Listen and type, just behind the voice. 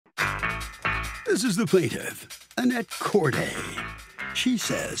This is the plaintiff, Annette Corday. She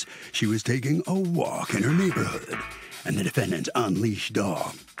says she was taking a walk in her neighborhood, and the defendant's unleashed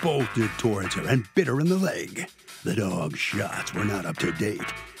dog bolted towards her and bit her in the leg. The dog's shots were not up to date.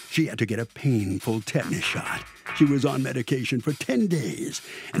 She had to get a painful tetanus shot. She was on medication for 10 days,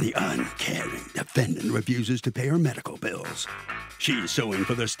 and the uncaring defendant refuses to pay her medical bills. She's suing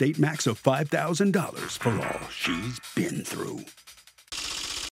for the state max of $5,000 for all she's been through.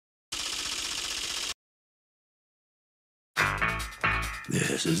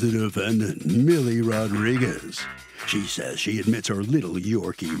 This is the defendant, Millie Rodriguez. She says she admits her little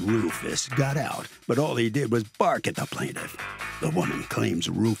Yorkie, Rufus, got out, but all he did was bark at the plaintiff. The woman claims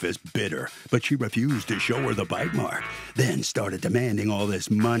Rufus bit her, but she refused to show her the bite mark, then started demanding all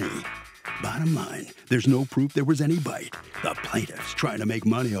this money. Bottom line, there's no proof there was any bite. The plaintiff's trying to make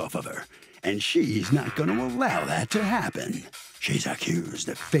money off of her, and she's not going to allow that to happen. She's accused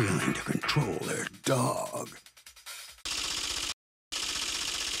of failing to control her dog.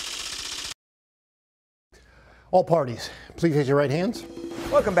 All parties, please raise your right hands.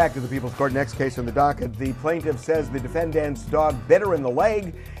 Welcome back to the People's Court. Next case on the docket. The plaintiff says the defendant's dog bit her in the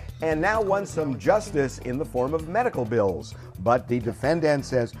leg and now wants some justice in the form of medical bills. But the defendant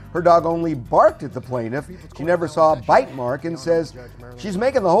says her dog only barked at the plaintiff. She never saw a bite mark and says she's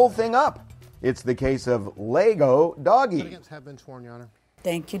making the whole thing up. It's the case of Lego Doggy. Have been sworn, Your Honor.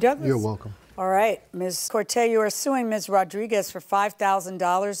 Thank you, Douglas. You're welcome. All right, Ms. Cortez, you are suing Ms. Rodriguez for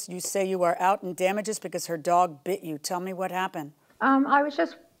 $5,000. You say you are out in damages because her dog bit you. Tell me what happened. I was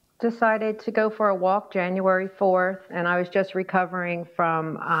just decided to go for a walk January 4th, and I was just recovering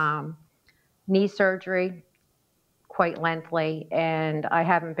from knee surgery quite lengthily, and I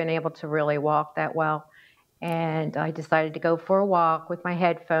haven't been able to really walk that well. And I decided to go for a walk with my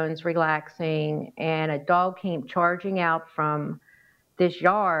headphones, relaxing, and a dog came charging out from this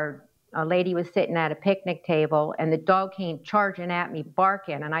yard. A lady was sitting at a picnic table, and the dog came charging at me,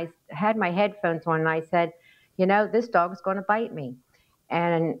 barking. And I had my headphones on, and I said, you know, this dog's going to bite me.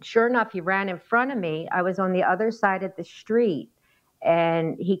 And sure enough, he ran in front of me. I was on the other side of the street,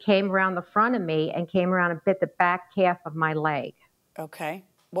 and he came around the front of me and came around and bit the back calf of my leg. Okay.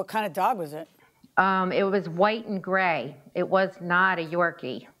 What kind of dog was it? It was white and gray. It was not a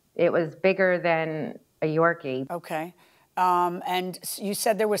Yorkie. It was bigger than a Yorkie. Okay. And you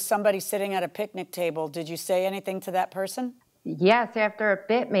said there was somebody sitting at a picnic table. Did you say anything to that person? Yes, after it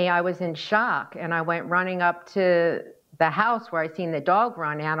bit me, I was in shock, and I went running up to the house where I seen the dog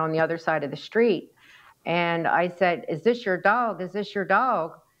run out on the other side of the street. And I said, is this your dog? Is this your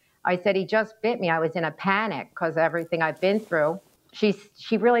dog? I said, he just bit me. I was in a panic because of everything I've been through. She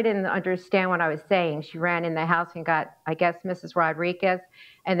really didn't understand what I was saying. She ran in the house and got, I guess, Mrs. Rodriguez,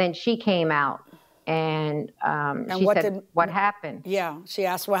 and then she came out. And she said, what happened? Yeah, she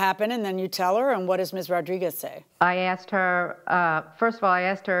asked what happened, and then you tell her, and what does Ms. Rodriguez say? I asked her, first of all, I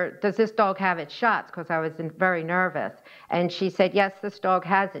asked her, does this dog have its shots? Because I was very nervous. And she said, yes, this dog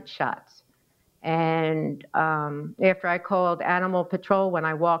has its shots. And after I called Animal Patrol when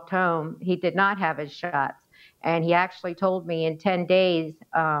I walked home, he did not have his shots. And he actually told me in 10 days,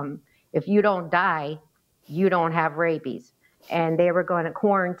 if you don't die, you don't have rabies. And they were going to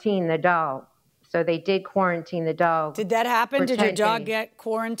quarantine the dog. So they did quarantine the dog. Did that happen? Did your dog days. get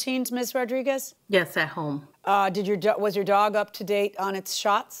quarantined, Ms. Rodriguez? Yes, at home. Was your dog up to date on its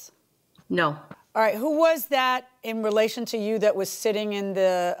shots? No. All right. Who was that in relation to you that was sitting in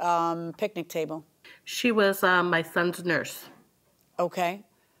the picnic table? She was my son's nurse. Okay.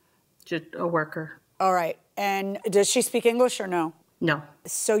 Just a worker. All right. And does she speak English or no? No.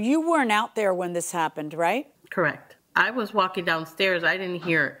 So you weren't out there when this happened, right? Correct. I was walking downstairs. I didn't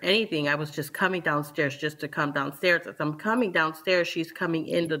hear anything. I was just coming downstairs just to come downstairs. As I'm coming downstairs, she's coming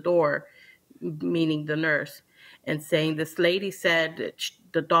in the door, meaning the nurse, and saying this lady said that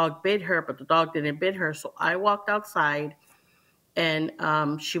the dog bit her, but the dog didn't bit her. So I walked outside, and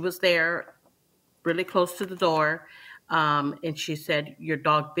she was there really close to the door. And she said, your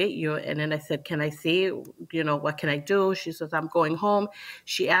dog bit you. And then I said, can I see, what can I do? She says, I'm going home.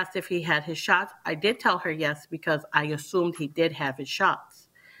 She asked if he had his shots. I did tell her yes, because I assumed he did have his shots.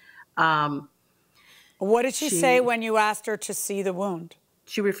 What did she say when you asked her to see the wound?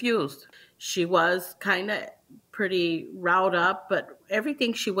 She refused. She was kind of pretty riled up, but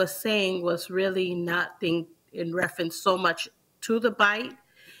everything she was saying was really nothing in reference so much to the bite.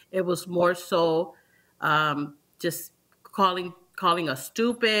 It was more so just calling us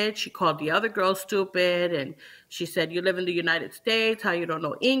stupid. She called the other girl stupid, and she said, you live in the United States, how you don't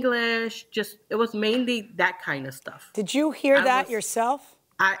know English. It was mainly that kind of stuff. Did you hear that yourself?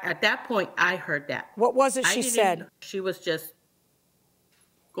 At that point, I heard that. What was it she said? She was just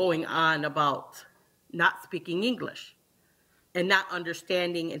going on about not speaking English and not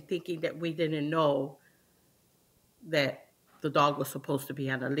understanding and thinking that we didn't know that the dog was supposed to be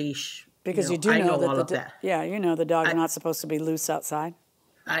on a leash. Because you do know that yeah, you know the dog's not supposed to be loose outside.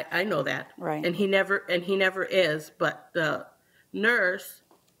 I know that. Right. And he never is, but the nurse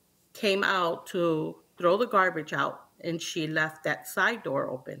came out to throw the garbage out, and she left that side door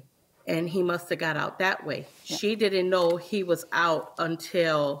open, and he must have got out that way. Yeah. She didn't know he was out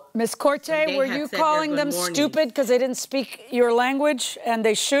until Miss Corte, were you calling them stupid because they didn't speak your language, and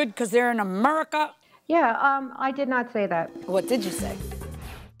they should because they're in America? Yeah, I did not say that. What did you say?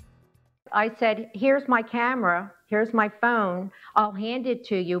 I said, here's my camera, here's my phone, I'll hand it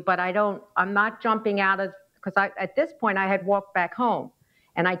to you, but I'm not jumping out of, because at this point I had walked back home.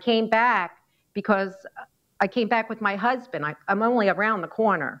 And I came back because I came back with my husband. I'm only around the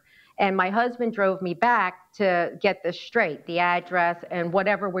corner. And my husband drove me back to get this straight, the address and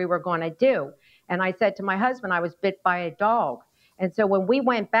whatever we were going to do. And I said to my husband, I was bit by a dog. And so when we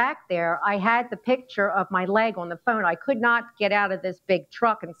went back there, I had the picture of my leg on the phone. I could not get out of this big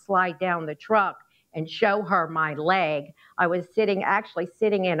truck and slide down the truck and show her my leg. I was actually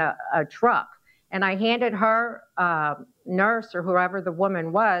sitting in a truck. And I handed her, nurse or whoever the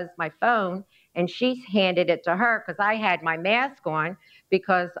woman was, my phone, and she handed it to her because I had my mask on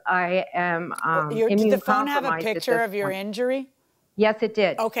because I am Did the phone have a picture of your injury? Yes, it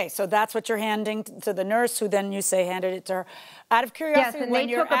did. Okay, so that's what you're handing to the nurse, who then you say handed it to her. Out of curiosity, yes, and they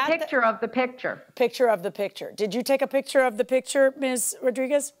took a picture of the picture. Picture of the picture. Did you take a picture of the picture, Ms.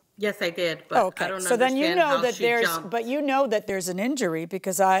 Rodriguez? Yes, I did, but okay. I don't so then you know that jumped. But you know that there's an injury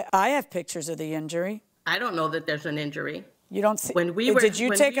because I have pictures of the injury. I don't know that there's an injury. You don't see. Did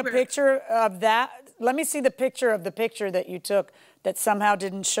you take a picture of that? Let me see the picture of the picture that you took that somehow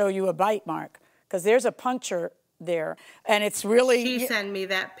didn't show you a bite mark, because there's a puncture there, and it's really. She sent me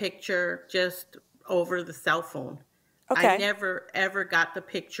that picture just over the cell phone. Okay. I never ever got the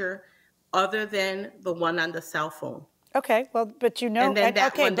picture other than the one on the cell phone. Okay, well, but you know, and then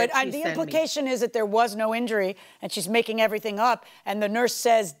that one that she the sent implication is that there was no injury, and she's making everything up, and the nurse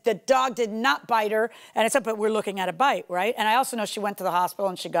says the dog did not bite her, and it's up, but we're looking at a bite, right? And I also know she went to the hospital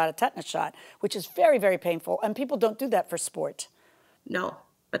and she got a tetanus shot, which is very, very painful, and people don't do that for sport. No,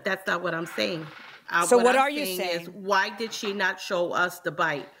 but that's not what I'm saying. So what are you saying? Is why did she not show us the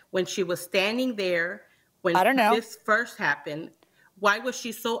bite when she was standing there when this first happened? Why was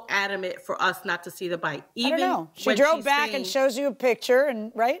she so adamant for us not to see the bite? Even I don't know. She drove back and shows you a picture,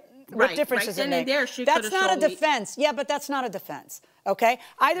 and what difference does it make? That's not a defense. Yeah, but that's not a defense. Okay?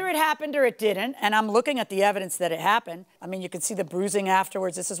 Either it happened or it didn't, and I'm looking at the evidence that it happened. I mean, you can see the bruising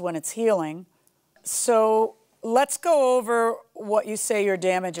afterwards. This is when it's healing. So let's go over what you say your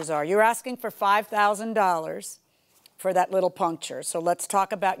damages are. You're asking for $5,000 for that little puncture. So let's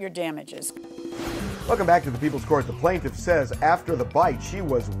talk about your damages. Welcome back to the People's Court. The plaintiff says after the bite, she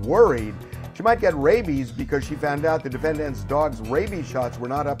was worried she might get rabies because she found out the defendant's dog's rabies shots were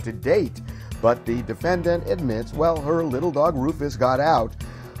not up to date. But the defendant admits, well, her little dog Rufus got out.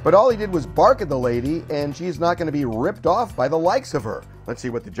 But all he did was bark at the lady, and she's not going to be ripped off by the likes of her. Let's see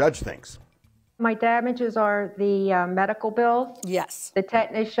what the judge thinks. My damages are the medical bills. Yes. The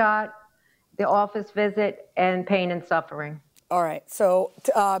tetanus shot, the office visit, and pain and suffering. All right, so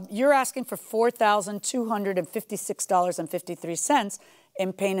you're asking for $4,256.53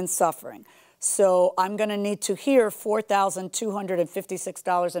 in pain and suffering. So I'm going to need to hear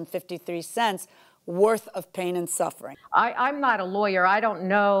 $4,256.53 worth of pain and suffering. I'm not a lawyer. I don't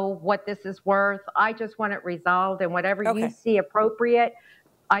know what this is worth. I just want it resolved, and whatever you see appropriate,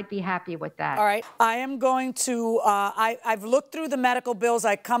 I'd be happy with that. All right. I am going to, I've looked through the medical bills.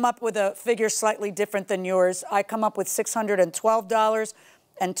 I come up with a figure slightly different than yours. I come up with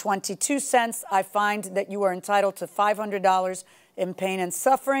 $612.22. I find that you are entitled to $500 in pain and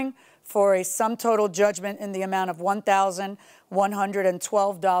suffering for a sum total judgment in the amount of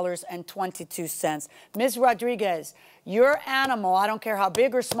 $1,112.22. Ms. Rodriguez, your animal, I don't care how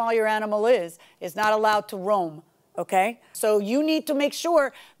big or small your animal is not allowed to roam. Okay? So you need to make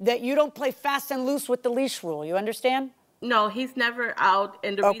sure that you don't play fast and loose with the leash rule. You understand? No, he's never out,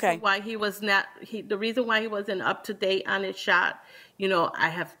 and the reason why he was not, the reason why he wasn't up to date on his shot, you know, I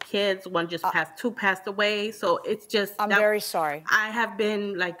have kids, one just passed, two passed away, so it's just. I'm very sorry. I have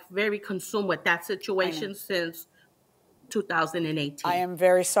been like very consumed with that situation since 2018. I am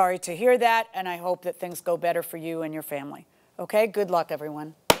very sorry to hear that, and I hope that things go better for you and your family. Okay? Good luck,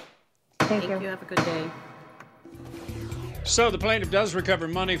 everyone. Thank you. Have a good day. So the plaintiff does recover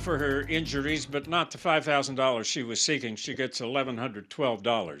money for her injuries, but not the $5,000 she was seeking. She gets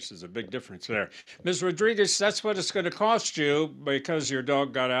 $1,112. There's a big difference there. Ms. Rodriguez, that's what it's going to cost you because your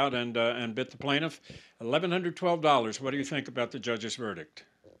dog got out and bit the plaintiff. $1,112. What do you think about the judge's verdict?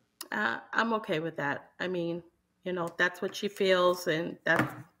 I'm okay with that. I mean, you know, that's what she feels, and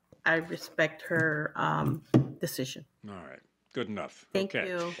I respect her decision. All right. Good enough. Thank okay.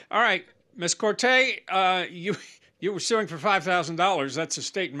 you. All right. Ms. Corte, you were suing for $5,000. That's a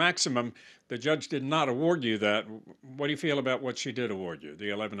state maximum. The judge did not award you that. What do you feel about what she did award you, the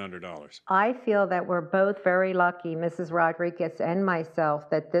 $1,100? I feel that we're both very lucky, Mrs. Rodriguez and myself,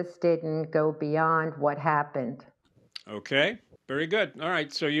 that this didn't go beyond what happened. Okay. Very good. All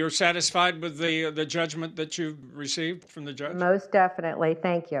right. So you're satisfied with the judgment that you've received from the judge? Most definitely.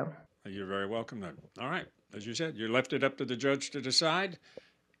 Thank you. You're very welcome then. All right. As you said, you left it up to the judge to decide,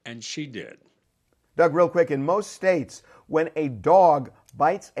 and she did. Doug, real quick, in most states, when a dog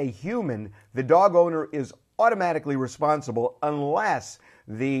bites a human, the dog owner is automatically responsible unless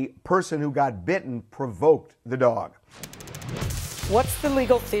the person who got bitten provoked the dog. What's the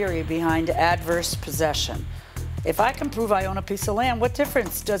legal theory behind adverse possession? If I can prove I own a piece of land, what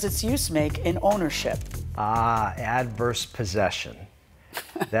difference does its use make in ownership? Adverse possession.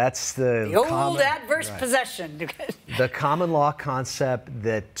 That's the old adverse possession. The common law concept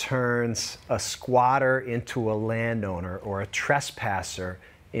that turns a squatter into a landowner or a trespasser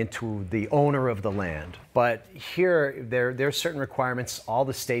into the owner of the land. But here, there are certain requirements. All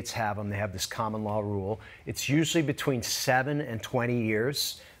the states have them. They have this common law rule. It's usually between 7 and 20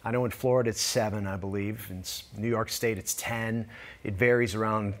 years. I know in Florida it's 7, I believe. In New York State it's 10. It varies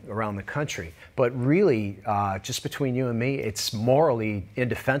around the country. But really, just between you and me, it's morally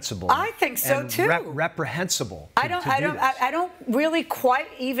indefensible. I think so too. Reprehensible. I don't really quite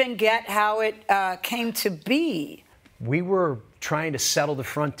even get how it came to be. We were trying to settle the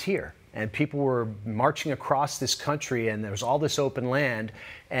frontier, and people were marching across this country, and there was all this open land,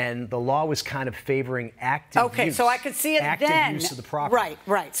 and the law was kind of favoring active use. Okay, so I could see it active then. Active use of the property.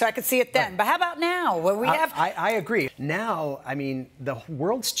 Right. So I could see it then. Right. But how about now, where we have... I agree. Now, I mean, the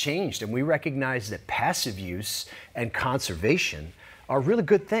world's changed, and we recognize that passive use and conservation are really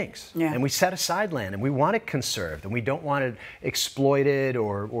good things. Yeah. And we set aside land, and we want it conserved, and we don't want it exploited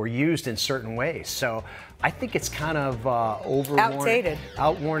or used in certain ways. So I think it's kind of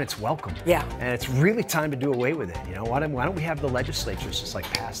outworn its welcome. Yeah. And it's really time to do away with it. You know, why don't we have the legislatures just like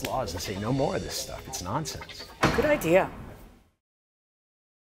pass laws and say no more of this stuff? It's nonsense. Good idea.